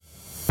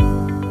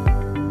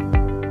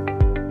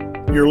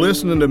You're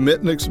listening to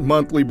Mitnick's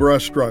Monthly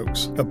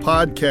Brushstrokes, a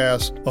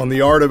podcast on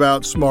the art of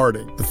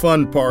outsmarting, the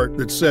fun part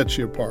that sets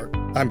you apart.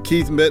 I'm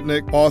Keith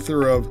Mitnick,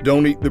 author of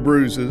Don't Eat the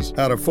Bruises,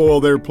 How to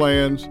Foil Their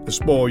Plans to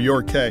Spoil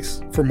Your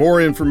Case. For more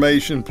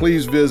information,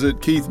 please visit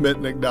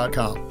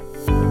keithmitnick.com.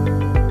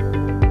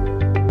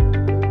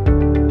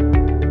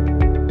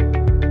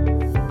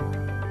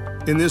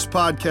 In this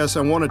podcast,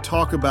 I want to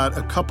talk about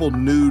a couple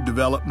new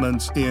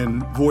developments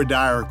in voir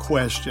dire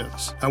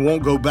questions. I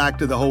won't go back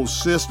to the whole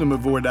system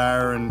of voir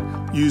dire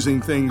and using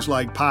things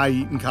like pie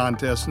eating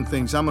contests and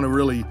things. I'm going to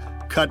really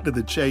cut to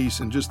the chase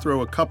and just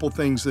throw a couple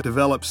things that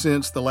developed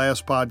since the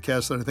last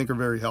podcast that I think are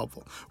very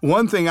helpful.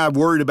 One thing I've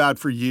worried about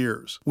for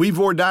years, we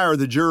voir dire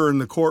the juror in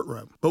the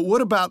courtroom, but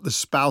what about the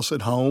spouse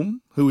at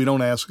home who we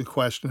don't ask a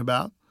question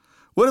about?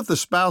 What if the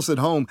spouse at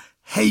home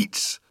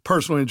hates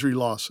personal injury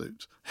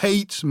lawsuits,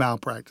 hates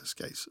malpractice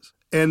cases,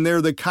 and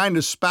they're the kind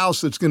of spouse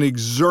that's going to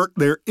exert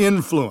their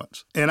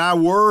influence? And I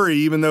worry,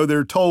 even though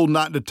they're told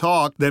not to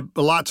talk, that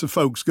lots of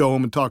folks go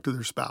home and talk to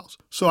their spouse.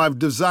 So I've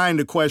designed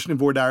a question in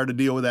voir dire to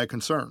deal with that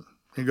concern.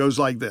 It goes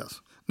like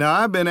this. Now,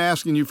 I've been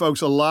asking you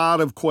folks a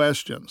lot of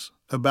questions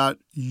about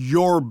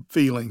your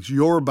feelings,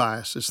 your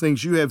biases,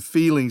 things you have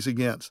feelings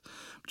against.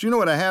 But you know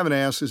what I haven't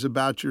asked is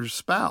about your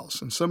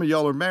spouse, and some of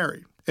y'all are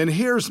married. And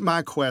here's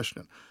my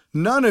question.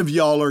 None of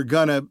y'all are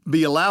going to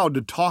be allowed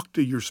to talk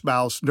to your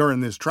spouse during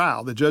this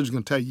trial. The judge is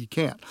going to tell you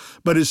can't.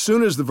 But as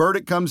soon as the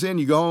verdict comes in,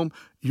 you go home,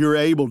 you're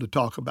able to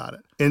talk about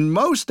it. And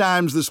most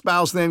times the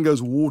spouse then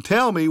goes, well,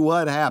 tell me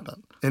what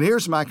happened. And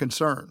here's my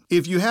concern.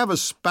 If you have a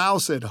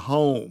spouse at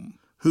home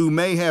who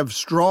may have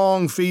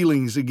strong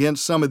feelings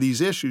against some of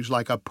these issues,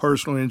 like a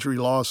personal injury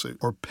lawsuit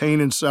or pain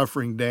and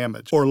suffering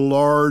damage or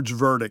large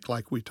verdict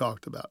like we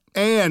talked about,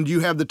 and you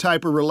have the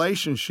type of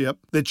relationship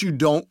that you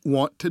don't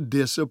want to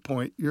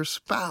disappoint your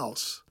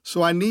spouse.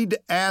 So I need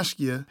to ask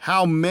you,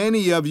 how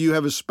many of you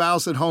have a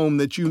spouse at home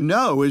that you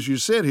know, as you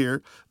sit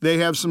here, they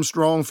have some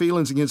strong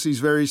feelings against these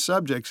very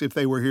subjects if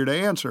they were here to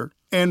answer?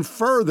 And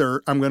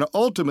further, I'm going to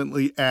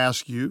ultimately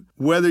ask you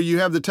whether you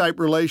have the type of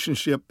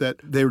relationship that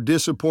their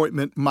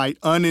disappointment might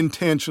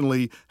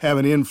unintentionally have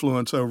an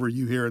influence over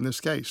you here in this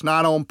case.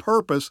 Not on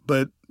purpose,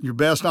 but your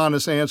best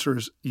honest answer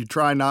is you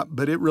try not,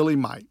 but it really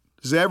might.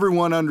 Does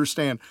everyone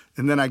understand?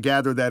 And then I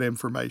gather that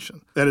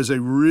information. That is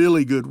a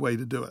really good way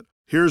to do it.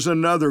 Here's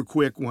another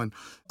quick one.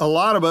 A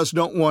lot of us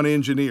don't want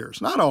engineers.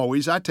 Not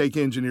always. I take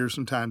engineers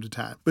from time to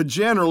time. But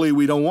generally,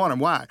 we don't want them.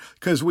 Why?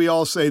 Because we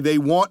all say they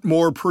want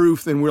more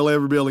proof than we'll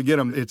ever be able to get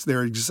them. It's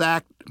their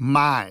exact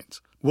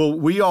minds. Well,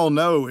 we all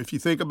know, if you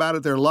think about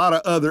it, there are a lot of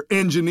other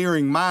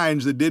engineering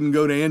minds that didn't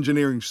go to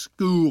engineering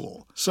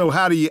school. So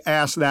how do you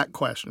ask that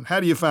question? How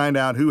do you find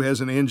out who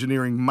has an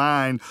engineering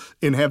mind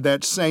and have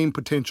that same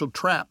potential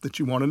trap that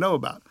you want to know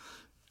about?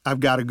 I've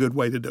got a good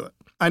way to do it.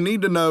 I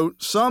need to know,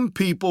 some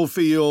people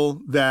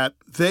feel that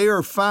they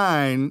are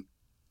fine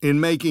in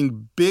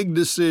making big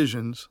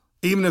decisions,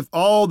 even if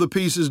all the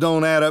pieces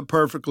don't add up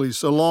perfectly,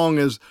 so long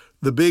as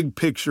the big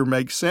picture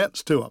makes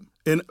sense to them.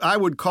 And I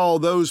would call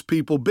those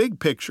people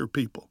big picture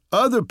people.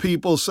 Other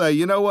people say,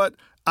 you know what?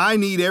 I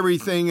need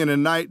everything in a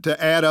night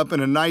to add up in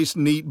a nice,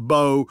 neat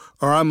bow,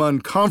 or I'm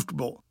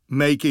uncomfortable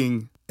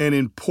making an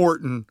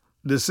important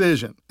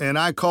decision. And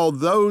I call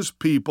those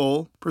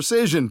people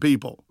precision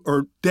people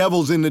or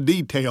devils in the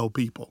detail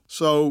people.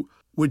 So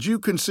would you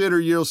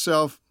consider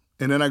yourself,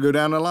 and then I go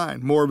down the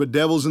line, more of a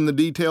devils in the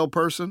detail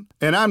person?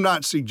 And I'm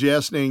not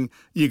suggesting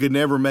you could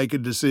never make a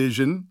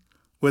decision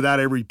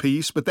without every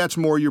piece, but that's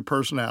more your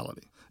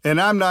personality.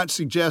 And I'm not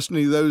suggesting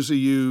to those of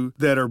you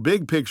that are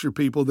big picture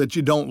people that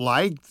you don't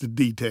like the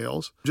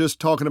details,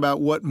 just talking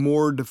about what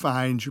more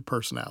defines your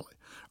personality.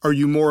 Are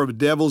you more of a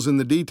devil's in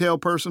the detail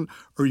person,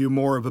 or are you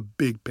more of a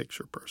big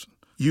picture person?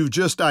 You've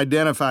just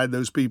identified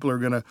those people are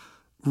going to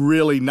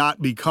really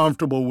not be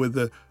comfortable with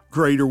the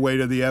greater weight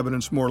of the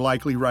evidence, more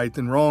likely right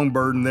than wrong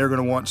burden. They're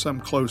going to want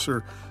something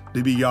closer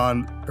to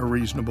beyond a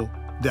reasonable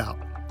doubt.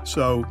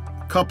 So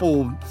a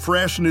couple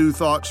fresh new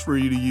thoughts for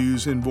you to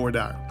use in voir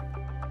dire.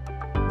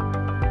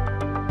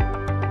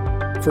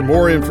 For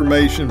more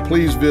information,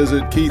 please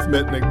visit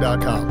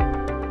keithmitnick.com.